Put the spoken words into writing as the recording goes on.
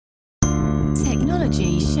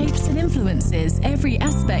technology shapes and influences every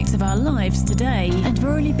aspect of our lives today, and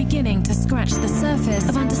we're only beginning to scratch the surface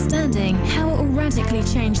of understanding how it will radically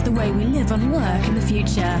change the way we live and work in the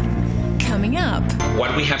future. Coming up,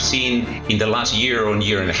 what we have seen in the last year or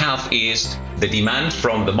year and a half is the demand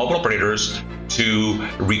from the mobile operators to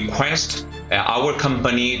request our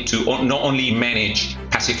company to not only manage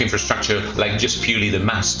passive infrastructure like just purely the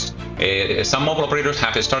mast. Some mobile operators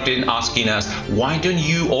have started asking us, why don't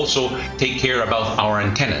you also take care about our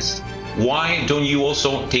antennas? Why don't you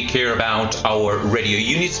also take care about our radio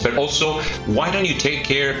units, but also why don't you take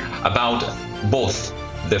care about both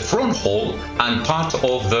the front haul and part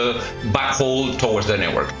of the back haul towards the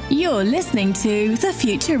network? You're listening to the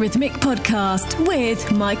Futurhythmic Podcast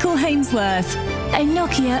with Michael Hainsworth, a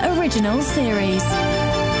Nokia original series.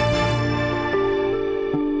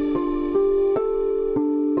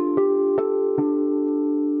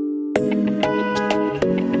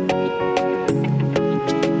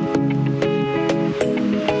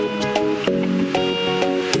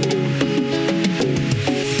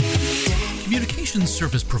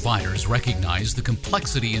 Service providers recognize the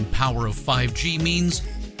complexity and power of 5G means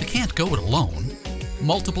they can't go it alone.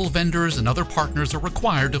 Multiple vendors and other partners are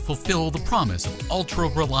required to fulfill the promise of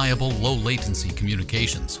ultra-reliable, low-latency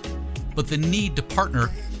communications. But the need to partner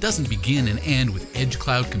doesn't begin and end with edge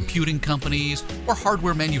cloud computing companies or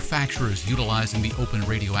hardware manufacturers utilizing the Open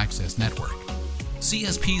Radio Access Network.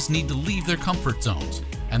 CSPs need to leave their comfort zones,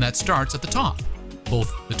 and that starts at the top,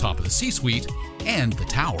 both the top of the C-suite and the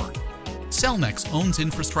tower. Cellnex owns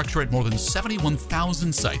infrastructure at more than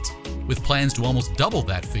 71,000 sites, with plans to almost double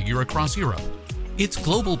that figure across Europe. Its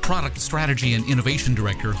Global Product Strategy and Innovation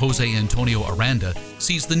Director, Jose Antonio Aranda,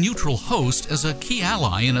 sees the neutral host as a key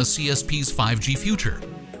ally in a CSP's 5G future.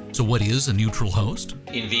 So what is a neutral host?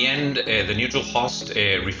 In the end, the neutral host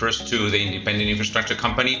refers to the independent infrastructure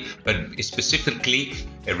company, but specifically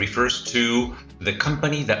refers to the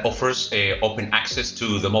company that offers open access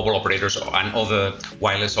to the mobile operators and other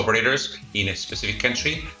wireless operators in a specific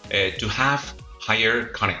country to have higher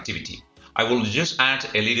connectivity. I will just add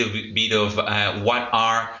a little bit of what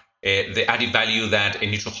are the added value that a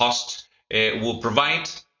neutral host will provide.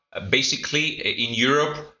 Basically, in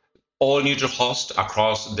Europe, all neutral hosts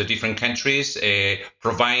across the different countries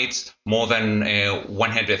provides more than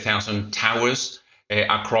 100,000 towers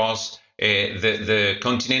across the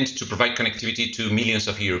continent to provide connectivity to millions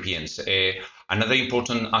of Europeans. Another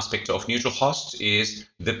important aspect of neutral hosts is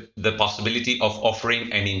the possibility of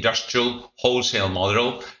offering an industrial wholesale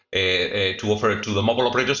model to offer to the mobile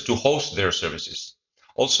operators to host their services.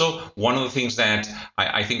 Also, one of the things that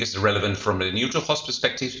I think is relevant from the neutral host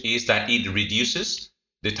perspective is that it reduces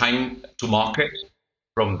the time to market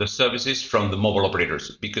from the services from the mobile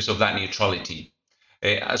operators because of that neutrality.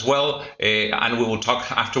 As well, and we will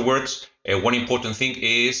talk afterwards, one important thing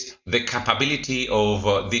is the capability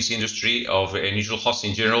of this industry, of neutral hosts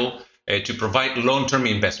in general, to provide long-term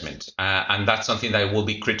investment. And that's something that will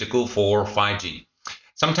be critical for 5G.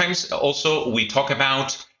 Sometimes also we talk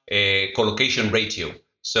about a colocation ratio.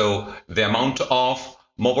 So the amount of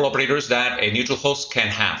mobile operators that a neutral host can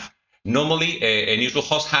have. Normally, a neutral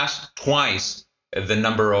host has twice the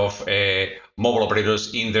number of mobile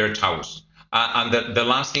operators in their towers. And the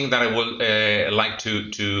last thing that I would like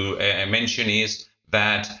to mention is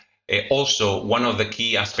that also one of the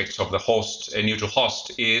key aspects of the host, a neutral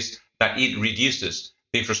host, is that it reduces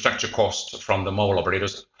the infrastructure cost from the mobile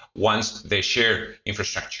operators once they share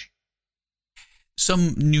infrastructure.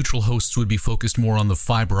 Some neutral hosts would be focused more on the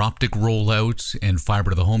fiber optic rollout and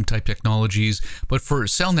fiber to the home type technologies. But for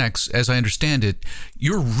Cellnex, as I understand it,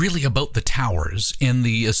 you're really about the towers and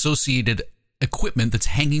the associated equipment that's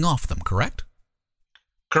hanging off them, correct?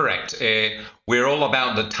 Correct. We're all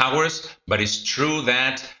about the towers, but it's true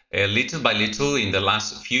that little by little in the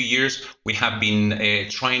last few years, we have been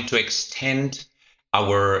trying to extend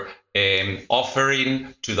our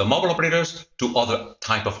offering to the mobile operators to other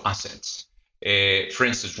type of assets. For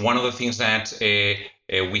instance, one of the things that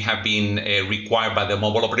we have been required by the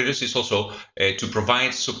mobile operators is also to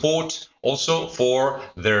provide support also for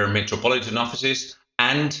their metropolitan offices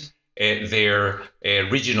and their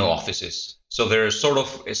regional offices. So there are sort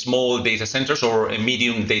of small data centers or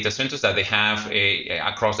medium data centers that they have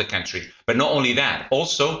across the country. But not only that,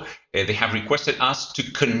 also they have requested us to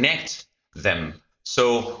connect them.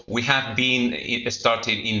 So we have been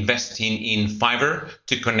started investing in fiber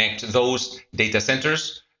to connect those data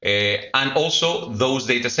centers and also those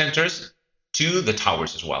data centers to the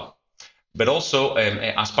towers as well. But also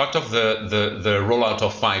as part of the rollout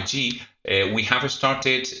of 5G, we have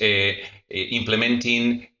started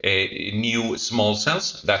implementing new small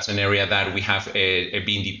cells. That's an area that we have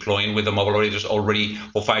been deploying with the mobile operators already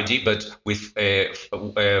for 5G, but with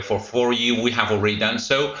for 4G we have already done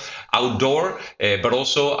so. Outdoor, but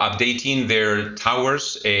also updating their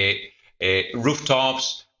towers,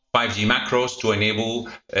 rooftops, 5G macros to enable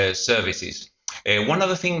services. One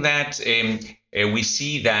other thing that we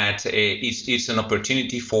see that it's an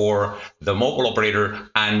opportunity for the mobile operator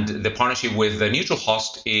and the partnership with the neutral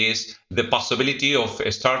host is the possibility of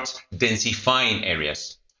start densifying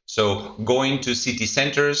areas. So going to city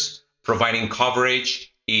centers, providing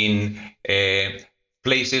coverage in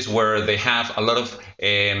places where they have a lot of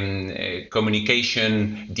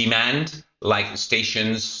communication demand, like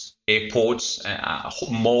stations, airports,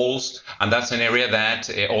 malls, and that's an area that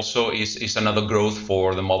also is another growth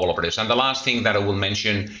for the mobile operators. And the last thing that I will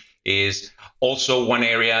mention is also one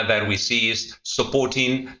area that we see is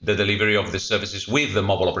supporting the delivery of the services with the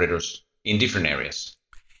mobile operators in different areas.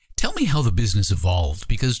 Tell me how the business evolved,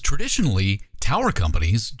 because traditionally tower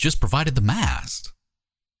companies just provided the mast.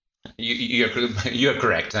 You're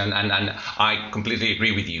correct, and I completely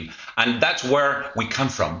agree with you. And that's where we come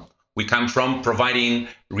from. We come from providing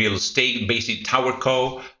real estate, basic tower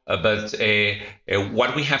co, but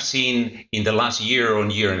what we have seen in the last year or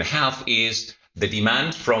year and a half is the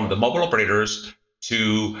demand from the mobile operators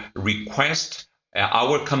to request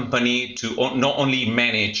our company to not only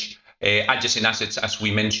manage adjacent assets, as we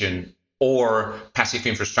mentioned, or passive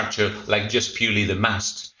infrastructure like just purely the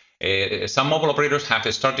mast. Some mobile operators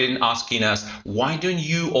have started asking us, why don't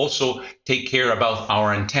you also take care about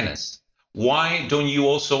our antennas? Why don't you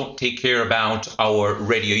also take care about our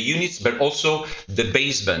radio units, but also the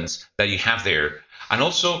basebands that you have there? And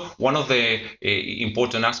also, one of the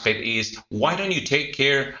important aspects is, why don't you take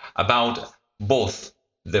care about both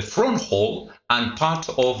the front haul and part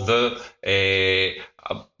of the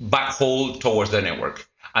back haul towards the network?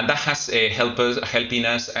 And that has helping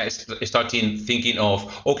us starting thinking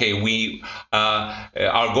of, okay, we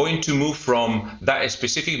are going to move from that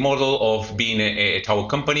specific model of being a tower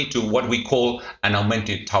company to what we call an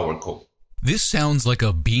augmented tower co. This sounds like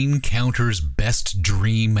a bean counter's best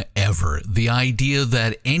dream ever. The idea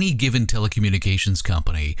that any given telecommunications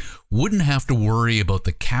company wouldn't have to worry about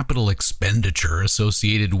the capital expenditure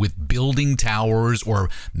associated with building towers or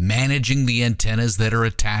managing the antennas that are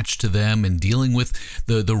attached to them and dealing with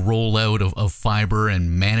the rollout of fiber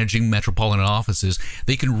and managing metropolitan offices.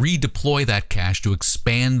 They can redeploy that cash to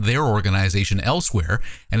expand their organization elsewhere,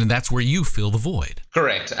 and that's where you fill the void.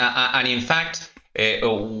 Correct. And in fact,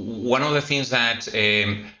 one of the things that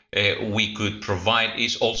we could provide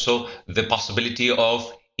is also the possibility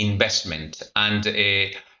of investment and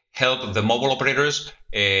help the mobile operators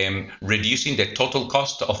reducing the total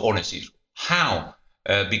cost of ownership. How?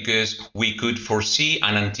 Because we could foresee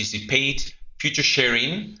and anticipate future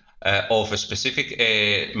sharing of a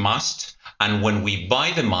specific mast, and when we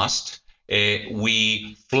buy the mast,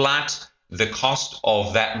 we flat the cost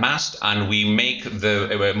of that mast, and we make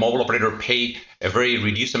the mobile operator pay a very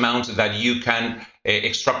reduced amount that you can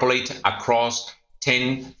extrapolate across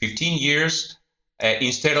 10, 15 years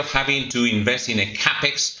instead of having to invest in a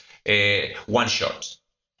capex one shot.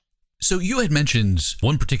 So you had mentioned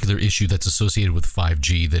one particular issue that's associated with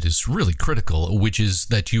 5G that is really critical, which is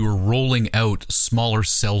that you are rolling out smaller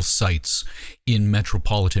cell sites in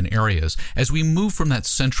metropolitan areas. As we move from that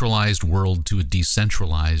centralized world to a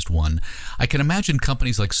decentralized one, I can imagine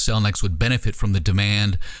companies like Cellnex would benefit from the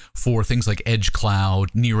demand for things like edge cloud,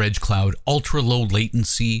 near edge cloud, ultra low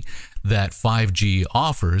latency that 5G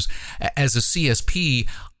offers. As a CSP,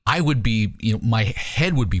 I would be, my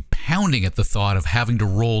head would be pounding at the thought of having to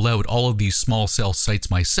roll out all of these small cell sites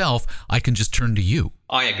myself. I can just turn to you.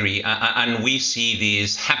 I agree. And we see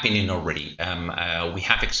this happening already. We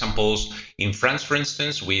have examples in France, for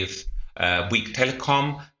instance, with Bouygues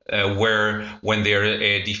Telecom, where when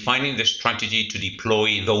they're defining the strategy to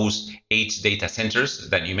deploy those 8 data centers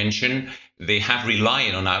that you mentioned, they have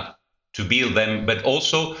relied on us to build them, but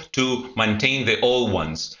also to maintain the old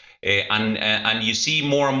ones. And you see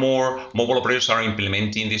more and more mobile operators are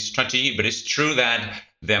implementing this strategy, but it's true that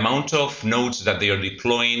the amount of nodes that they are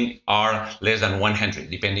deploying are less than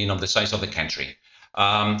 100, depending on the size of the country.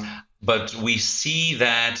 But we see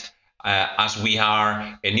that as we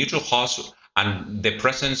are a neutral host, and the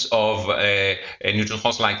presence of a neutral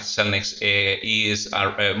host like Cellnex is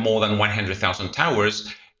more than 100,000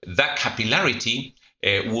 towers, that capillarity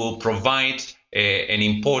will provide an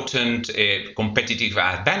important competitive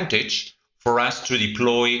advantage for us to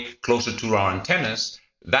deploy closer to our antennas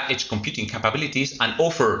that edge computing capabilities and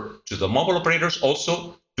offer to the mobile operators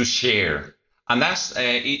also to share. And that's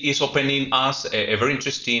is opening us a very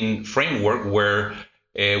interesting framework where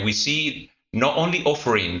we see not only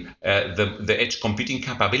offering the edge computing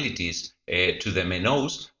capabilities to the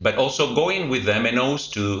MNOs, but also going with the MNOs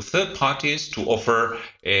to third parties to offer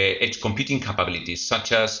edge computing capabilities,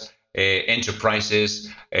 such as enterprises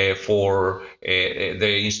for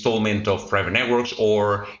the installment of private networks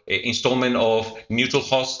or installment of neutral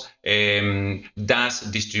host DAS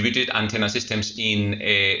distributed antenna systems in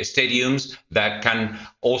stadiums that can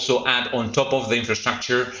also add on top of the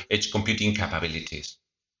infrastructure edge computing capabilities.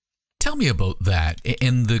 Tell me about that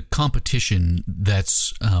and the competition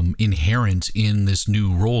that's inherent in this new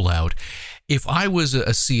rollout. If I was a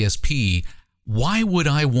CSP, why would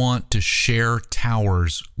I want to share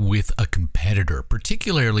towers with a competitor,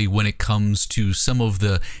 particularly when it comes to some of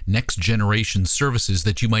the next generation services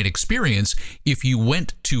that you might experience if you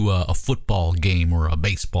went to a football game or a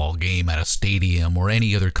baseball game at a stadium or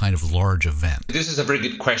any other kind of large event? This is a very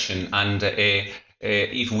good question. And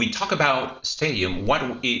if we talk about stadium, what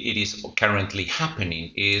it is currently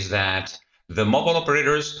happening is that the mobile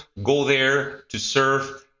operators go there to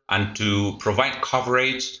serve and to provide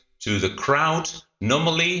coverage to the crowd,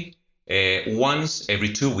 normally once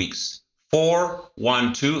every 2 weeks, for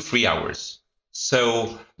 1, 2, 3 hours.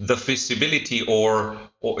 So the feasibility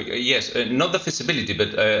not the feasibility,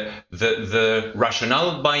 but the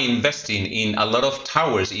rationale by investing in a lot of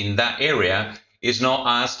towers in that area is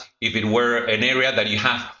not as if it were an area that you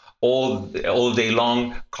have all day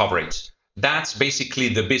long coverage. That's basically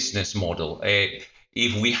the business model.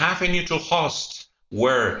 If we have a neutral host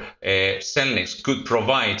where Cellnex could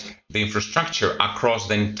provide the infrastructure across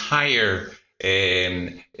the entire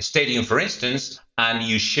stadium, for instance, and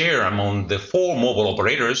you share among the 4 mobile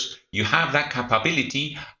operators, you have that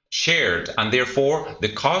capability shared, and therefore the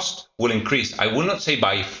cost will increase. I will not say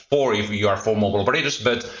by 4 if you are 4 mobile operators,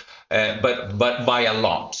 but by a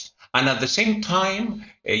lot. And at the same time,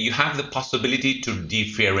 you have the possibility to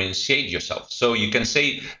differentiate yourself. So you can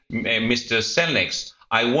say, Mr. Cellnex,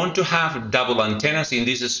 I want to have double antennas in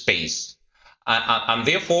this space. And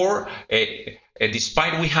therefore,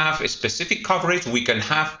 despite we have a specific coverage, we can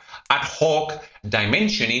have ad hoc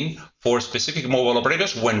dimensioning for specific mobile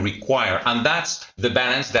operators when required. And that's the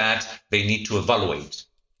balance that they need to evaluate.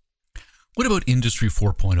 What about Industry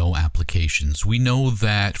 4.0 applications? We know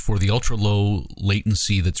that for the ultra-low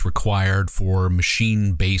latency that's required for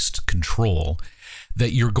machine-based control,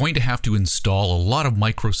 that you're going to have to install a lot of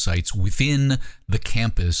microsites within the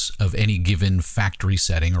campus of any given factory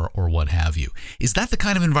setting or what have you. Is that the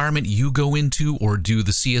kind of environment you go into, or do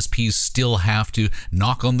the CSPs still have to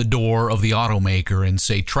knock on the door of the automaker and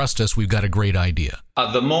say, trust us, we've got a great idea?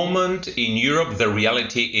 At the moment in Europe, the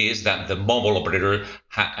reality is that the mobile operator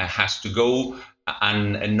has to go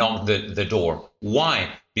and knock the door. Why?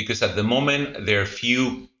 Because at the moment there are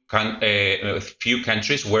few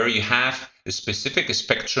countries where you have a specific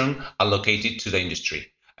spectrum allocated to the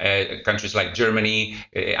industry. Countries like Germany,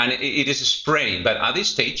 and it is spreading, but at this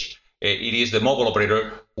stage, it is the mobile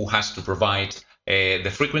operator who has to provide the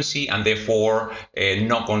frequency and therefore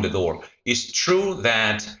knock on the door. It's true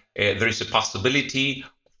that there is a possibility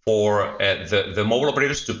for the mobile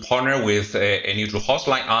operators to partner with a neutral host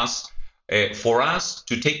like us, for us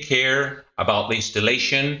to take care about the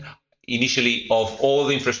installation initially of all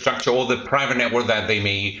the infrastructure, all the private network that they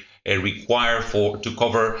may require to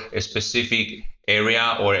cover a specific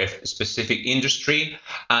area or a specific industry.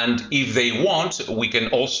 And if they want, we can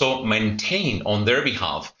also maintain on their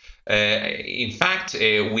behalf. In fact,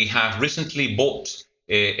 we have recently bought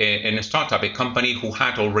in a startup, a company who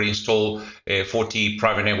had already installed 40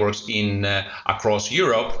 private networks across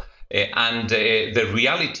Europe. And the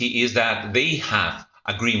reality is that they have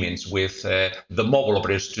agreements with the mobile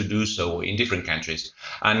operators to do so in different countries.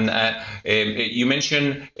 And you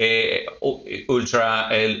mentioned ultra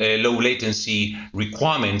low latency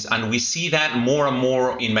requirements, and we see that more and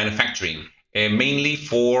more in manufacturing, mainly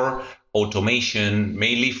for automation,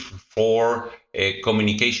 mainly for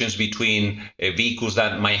communications between vehicles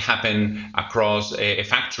that might happen across a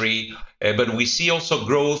factory. But we see also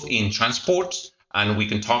growth in transport, and we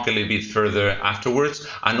can talk a little bit further afterwards,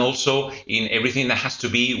 and also in everything that has to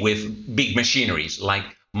be with big machineries like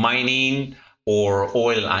mining or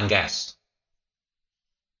oil and gas.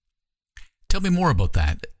 Tell me more about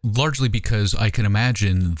that, largely because I can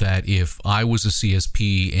imagine that if I was a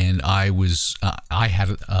CSP and I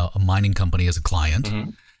had a mining company as a client, mm-hmm.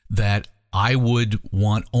 that I would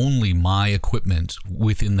want only my equipment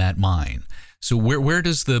within that mine. So where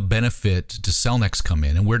does the benefit to Cellnex come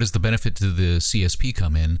in, and where does the benefit to the CSP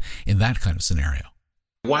come in that kind of scenario?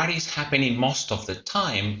 What is happening most of the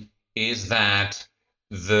time is that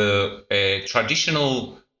the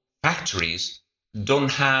traditional factories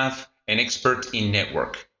don't have an expert in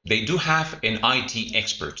network. They do have an IT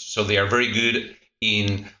expert, so they are very good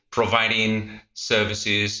in providing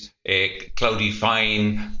services,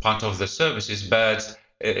 cloudifying part of the services, but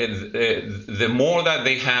the more that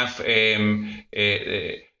they have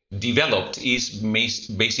developed is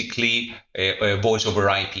basically voice over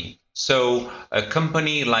IP. So a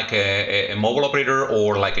company like a mobile operator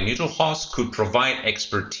or like a neutral host could provide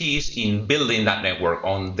expertise in building that network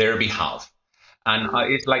on their behalf. And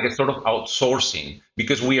it's like a sort of outsourcing,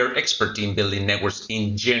 because we are expert in building networks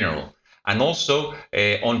in general. And also,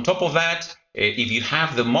 on top of that, if you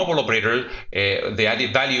have the mobile operator, the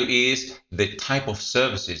added value is the type of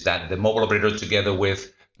services that the mobile operator together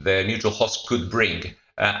with the neutral host could bring.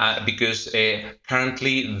 Because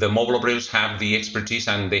currently the mobile operators have the expertise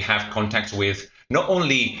and they have contacts with not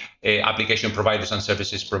only application providers and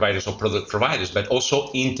services providers or product providers, but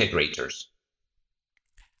also integrators.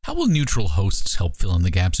 How will neutral hosts help fill in the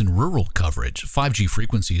gaps in rural coverage? 5G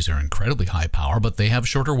frequencies are incredibly high power, but they have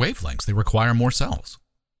shorter wavelengths. They require more cells.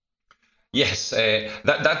 Yes,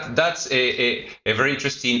 that's a very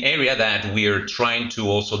interesting area that we are trying to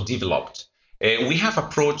also develop. We have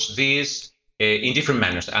approached this in different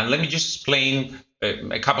manners, and let me just explain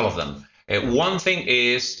a couple of them. One thing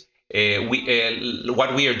is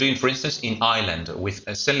what we are doing, for instance, in Ireland. With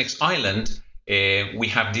Cellnex Ireland, we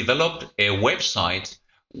have developed a website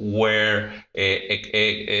where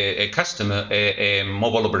a customer, a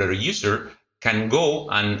mobile operator user, can go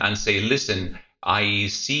and say, listen, I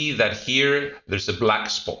see that here there's a black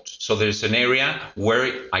spot. So there's an area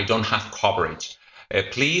where I don't have coverage.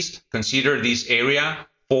 Please consider this area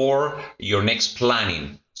for your next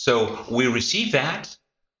planning. So we receive that.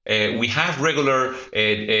 We have regular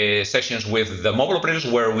sessions with the mobile operators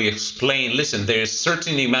where we explain, listen, there's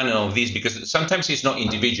certainly manual of these, because sometimes it's not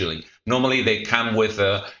individually. Normally they come with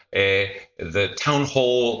the town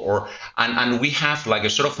hall, and we have like a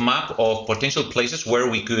sort of map of potential places where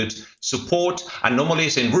we could support, and normally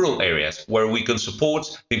it's in rural areas where we can support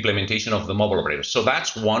the implementation of the mobile operators. So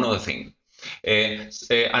that's one other thing.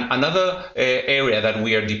 Another area that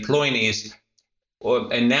we are deploying is,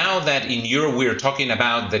 and now that in Europe we are talking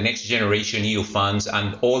about the next generation EU funds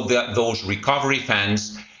and all those recovery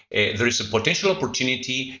funds, there is a potential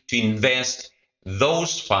opportunity to invest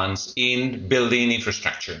those funds in building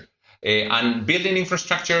infrastructure, and building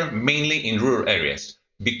infrastructure mainly in rural areas,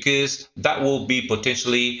 because that will be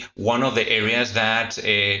potentially one of the areas that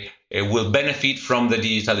will benefit from the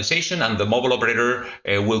digitalization, and the mobile operator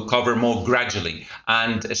will cover more gradually.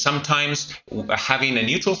 And sometimes having a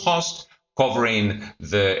neutral host covering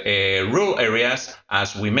the rural areas,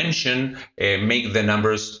 as we mentioned, make the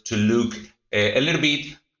numbers to look a little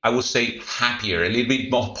bit, I would say, happier, a little bit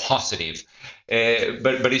more positive.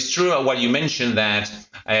 But it's true what you mentioned, that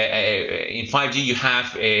in 5G you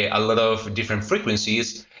have a lot of different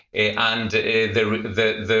frequencies, and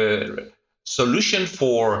the solution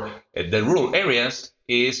for the rural areas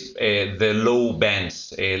is the low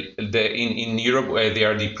bands. In Europe, they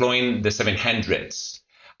are deploying the 700s.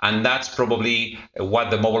 And that's probably what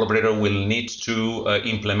the mobile operator will need to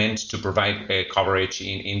implement to provide coverage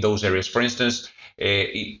in those areas. For instance,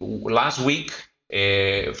 last week,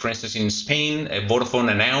 for instance, in Spain, Vodafone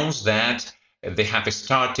announced that they have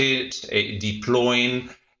started deploying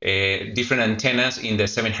different antennas in the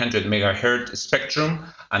 700 megahertz spectrum,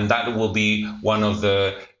 and that will be one of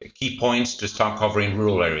the key points to start covering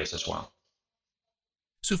rural areas as well.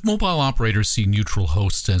 So if mobile operators see neutral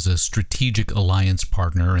hosts as a strategic alliance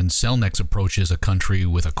partner, and Cellnex approaches a country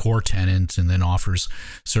with a core tenant and then offers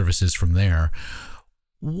services from there,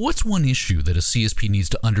 what's one issue that a CSP needs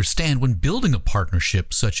to understand when building a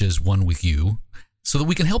partnership such as one with you, so that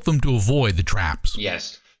we can help them to avoid the traps?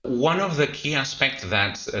 Yes. One of the key aspects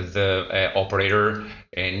that the operator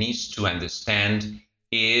needs to understand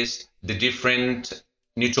is the different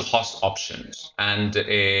neutral host options. And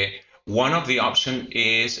one of the options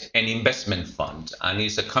is an investment fund, and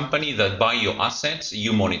it's a company that buy your assets,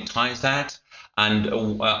 you monetize that, and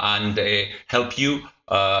help you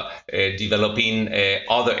developing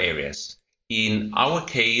other areas. In our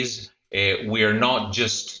case, we are not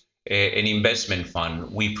just an investment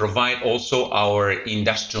fund. We provide also our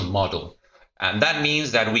industrial model. And that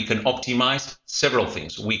means that we can optimize several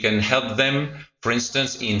things. We can help them, for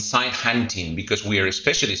instance, in site hunting, because we are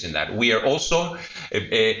specialists in that. We are also,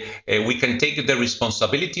 we can take the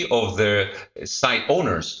responsibility of the site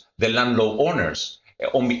owners, the landlord owners,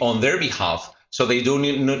 on their behalf. So they don't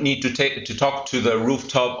need to talk to the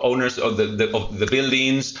rooftop owners of the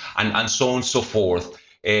buildings and so on and so forth.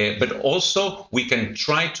 but also we can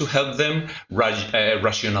try to help them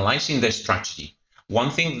rationalizing their strategy. One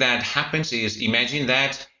thing that happens is, imagine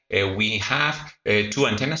that we have two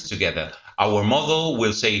antennas together. Our model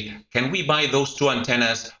will say, can we buy those two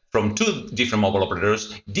antennas from two different mobile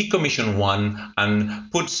operators, decommission one,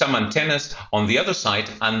 and put some antennas on the other side,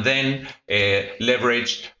 and then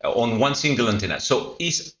leverage on one single antenna. So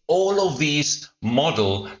it's all of this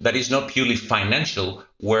model that is not purely financial,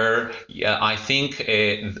 where I think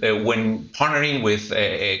when partnering with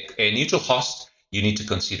a neutral host, you need to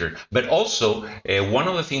consider. But also, one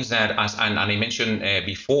of the things that, and I mentioned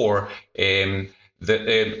before,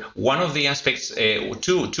 one of the aspects,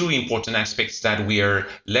 two important aspects that we are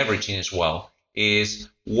leveraging as well is,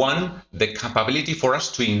 one, the capability for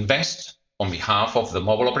us to invest on behalf of the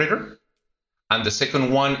mobile operator. And the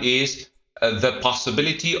second one is the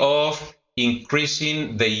possibility of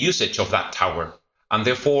increasing the usage of that tower. And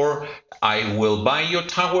therefore, I will buy your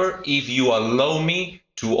tower if you allow me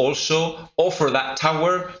to also offer that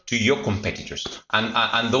tower to your competitors.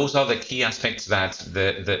 And those are the key aspects that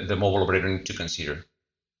the mobile operator need to consider.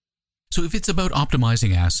 So if it's about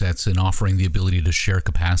optimizing assets and offering the ability to share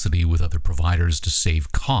capacity with other providers to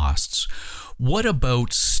save costs, what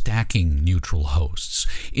about stacking neutral hosts?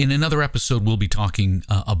 In another episode, we'll be talking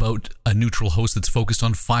about a neutral host that's focused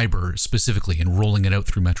on fiber specifically and rolling it out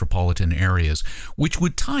through metropolitan areas, which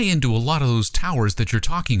would tie into a lot of those towers that you're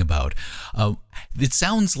talking about. It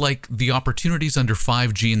sounds like the opportunities under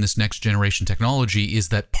 5G and this next generation technology is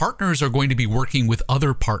that partners are going to be working with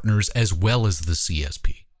other partners as well as the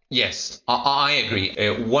CSP. Yes, I agree.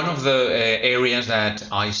 One of the areas that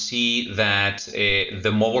I see that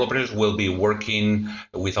the mobile operators will be working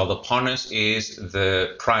with other partners is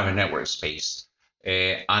the private network space.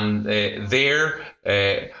 There,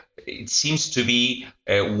 it seems to be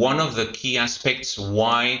one of the key aspects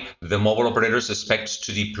why the mobile operators expect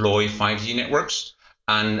to deploy 5G networks.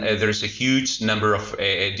 And there is a huge number of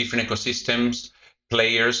different ecosystems,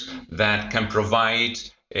 players that can provide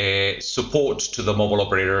support to the mobile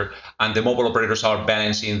operator, and the mobile operators are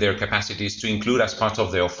balancing their capacities to include as part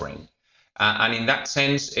of the offering. And in that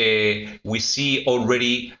sense, we see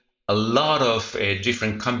already a lot of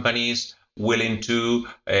different companies willing to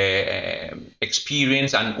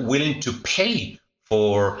experience and willing to pay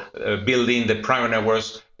for building the private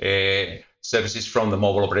networks services from the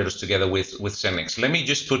mobile operators together with Cellnex. Let me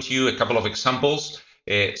just put you a couple of examples.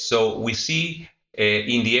 So we see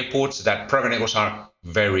in the airports that private networks are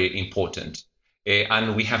very important.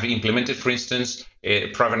 And we have implemented, for instance,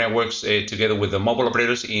 private networks together with the mobile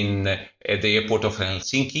operators in the airport of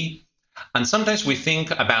Helsinki. And sometimes we think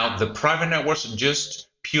about the private networks just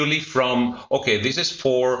purely from, okay, this is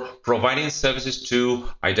for providing services to,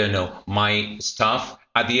 I don't know, my staff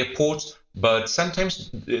at the airport. But sometimes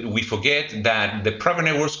we forget that the private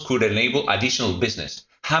networks could enable additional business.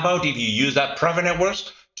 How about if you use that private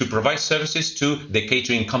networks to provide services to the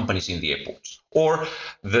catering companies in the airports or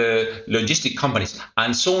the logistic companies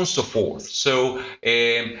and so on and so forth. So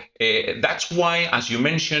that's why, as you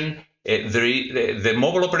mentioned, the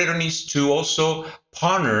mobile operator needs to also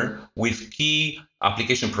partner with key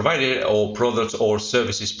application provider or products or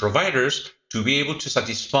services providers to be able to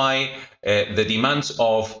satisfy the demands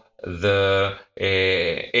of the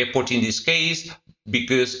airport in this case,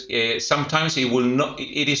 because sometimes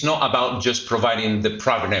it is not about just providing the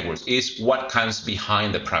private networks, it's what comes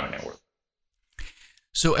behind the private network.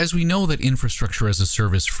 So as we know that infrastructure as a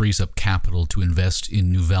service frees up capital to invest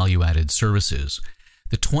in new value-added services,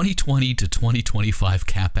 the 2020 to 2025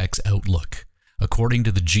 CapEx outlook, according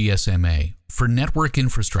to the GSMA, for network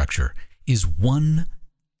infrastructure is $1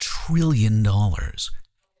 trillion.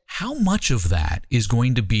 How much of that is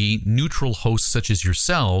going to be neutral hosts such as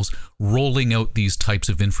yourselves rolling out these types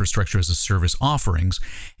of infrastructure as a service offerings?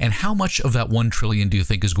 And how much of that $1 trillion do you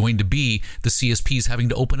think is going to be the CSPs having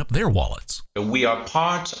to open up their wallets? We are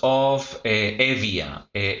part of EVIA.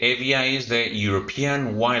 EVIA is the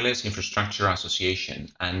European Wireless Infrastructure Association.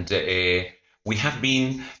 And we have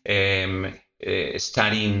been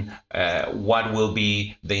studying what will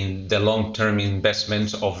be the long-term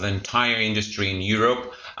investments of the entire industry in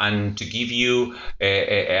Europe. And to give you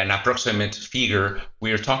an approximate figure,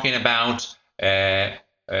 we are talking about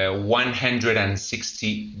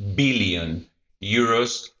 160 billion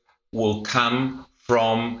euros will come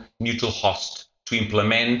from neutral hosts to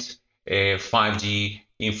implement 5G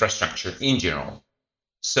infrastructure in general.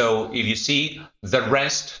 So if you see, the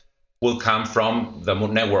rest will come from the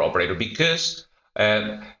network operator, because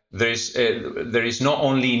there is not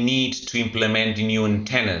only need to implement new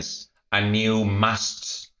antennas and new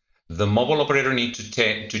masts. The mobile operator needs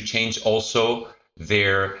to change also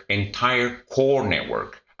their entire core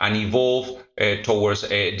network and evolve towards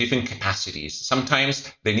different capacities.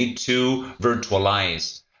 Sometimes they need to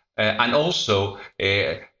virtualize, and also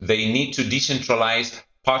they need to decentralize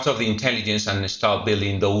part of the intelligence and start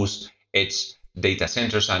building those edge data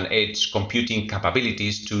centers and edge computing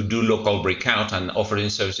capabilities to do local breakout and offering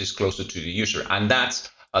services closer to the user. And that's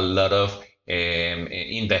a lot of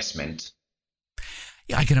investment.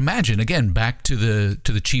 Yeah, I can imagine, again, back to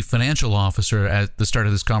the chief financial officer at the start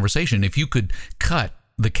of this conversation, if you could cut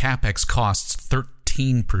the CapEx costs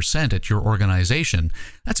 13% at your organization,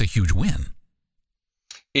 that's a huge win.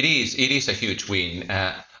 It is a huge win.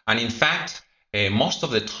 And in fact, most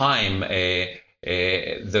of the time,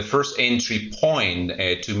 the first entry point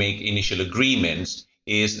to make initial agreements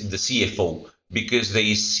is the CFO, because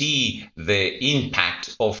they see the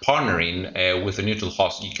impact of partnering with a neutral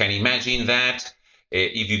host. You can imagine that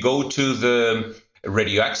if you go to the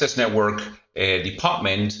radio access network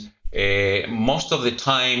department, most of the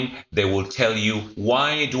time they will tell you,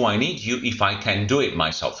 why do I need you if I can do it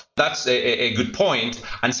myself? That's a good point.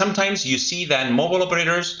 And sometimes you see that mobile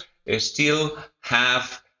operators still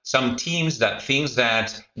have some teams that thinks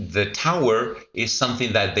that the tower is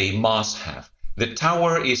something that they must have. The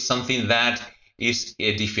tower is something that is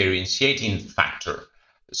a differentiating factor.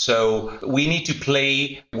 So we need to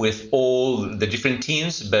play with all the different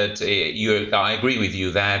teams, but I agree with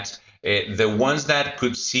you that the ones that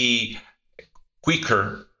could see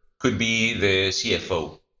quicker could be the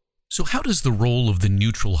CFO. So how does the role of the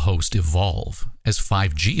neutral host evolve as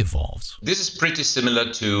 5G evolves? This is pretty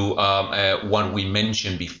similar to one we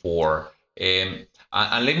mentioned before. And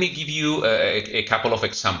let me give you a couple of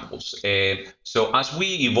examples. So as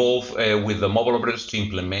we evolve with the mobile operators to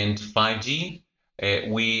implement 5G,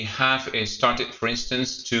 we have started, for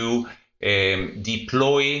instance, to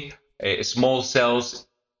deploy small cells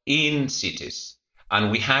in cities.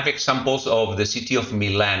 And we have examples of the city of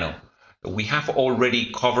Milano. We have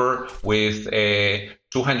already covered with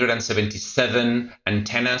 277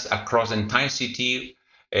 antennas across the entire city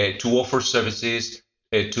to offer services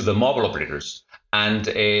to the mobile operators. And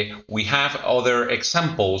we have other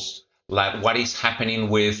examples, like what is happening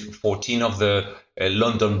with 14 of the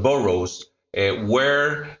London boroughs,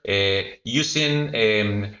 where using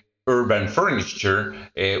urban furniture,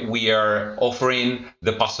 we are offering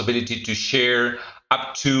the possibility to share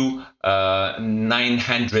up to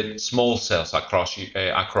 900 small cells across.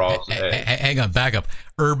 Hang on, back up.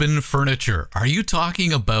 Urban furniture. Are you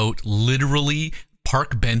talking about literally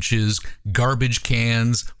park benches, garbage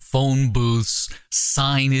cans, phone booths,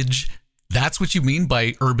 signage? That's what you mean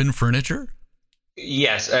by urban furniture?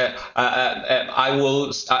 Yes, I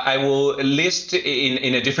will list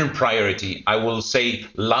in a different priority. I will say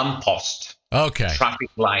lamppost, traffic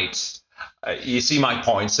lights. You see my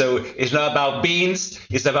point. So it's not about beans.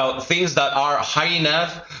 It's about things that are high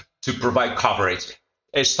enough to provide coverage.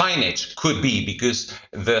 A signage could be, because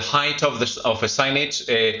the height of a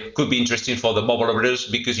signage could be interesting for the mobile operators,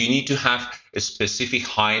 because you need to have a specific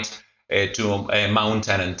height to mount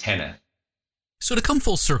an antenna. So to come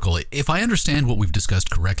full circle, if I understand what we've discussed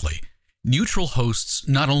correctly, neutral hosts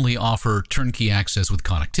not only offer turnkey access with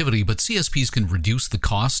connectivity, but CSPs can reduce the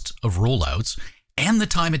cost of rollouts and the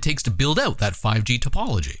time it takes to build out that 5G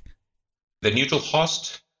topology. The neutral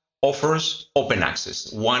host offers open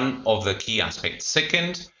access, one of the key aspects.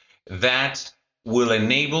 Second, that will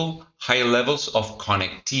enable higher levels of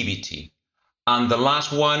connectivity. And the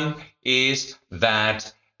last one is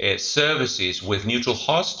that services with neutral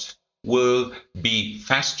host will be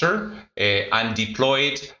faster and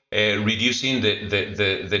deployed, reducing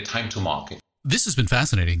the time to market. This has been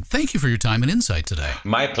fascinating. Thank you for your time and insight today.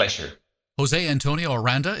 My pleasure. Jose Antonio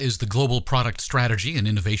Aranda is the Global Product Strategy and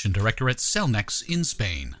Innovation Director at Cellnex in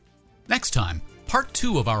Spain. Next time, part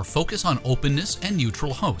 2 of our focus on openness and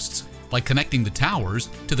neutral hosts, by connecting the towers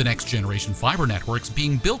to the next generation fiber networks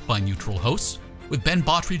being built by neutral hosts, with Ben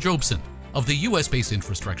Botry-Jobson of the US-based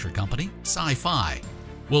infrastructure company Sci-Fi.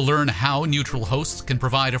 We'll learn how neutral hosts can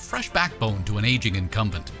provide a fresh backbone to an aging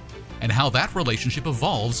incumbent, and how that relationship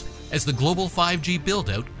evolves as the global 5G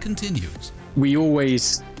build-out continues. We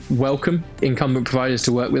always welcome incumbent providers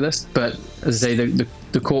to work with us, but as I say,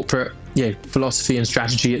 the corporate philosophy and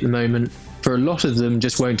strategy at the moment, for a lot of them,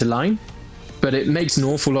 just won't align. But it makes an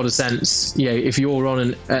awful lot of sense, if you're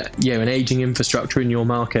on an aging infrastructure in your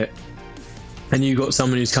market, and you've got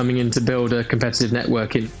someone who's coming in to build a competitive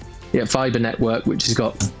network in fiber network, which has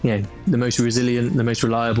got the most resilient, the most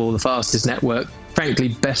reliable, the fastest network, frankly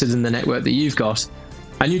better than the network that you've got,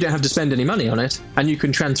 and you don't have to spend any money on it, and you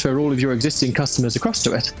can transfer all of your existing customers across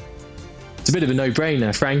to it. It's a bit of a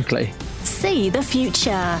no-brainer, frankly. See the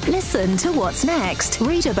future. Listen to what's next.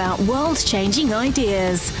 Read about world-changing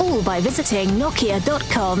ideas. All by visiting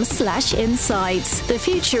nokia.com/insights. The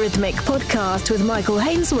Futurhythmic podcast with Michael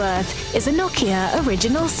Hainsworth is a Nokia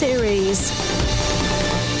original series.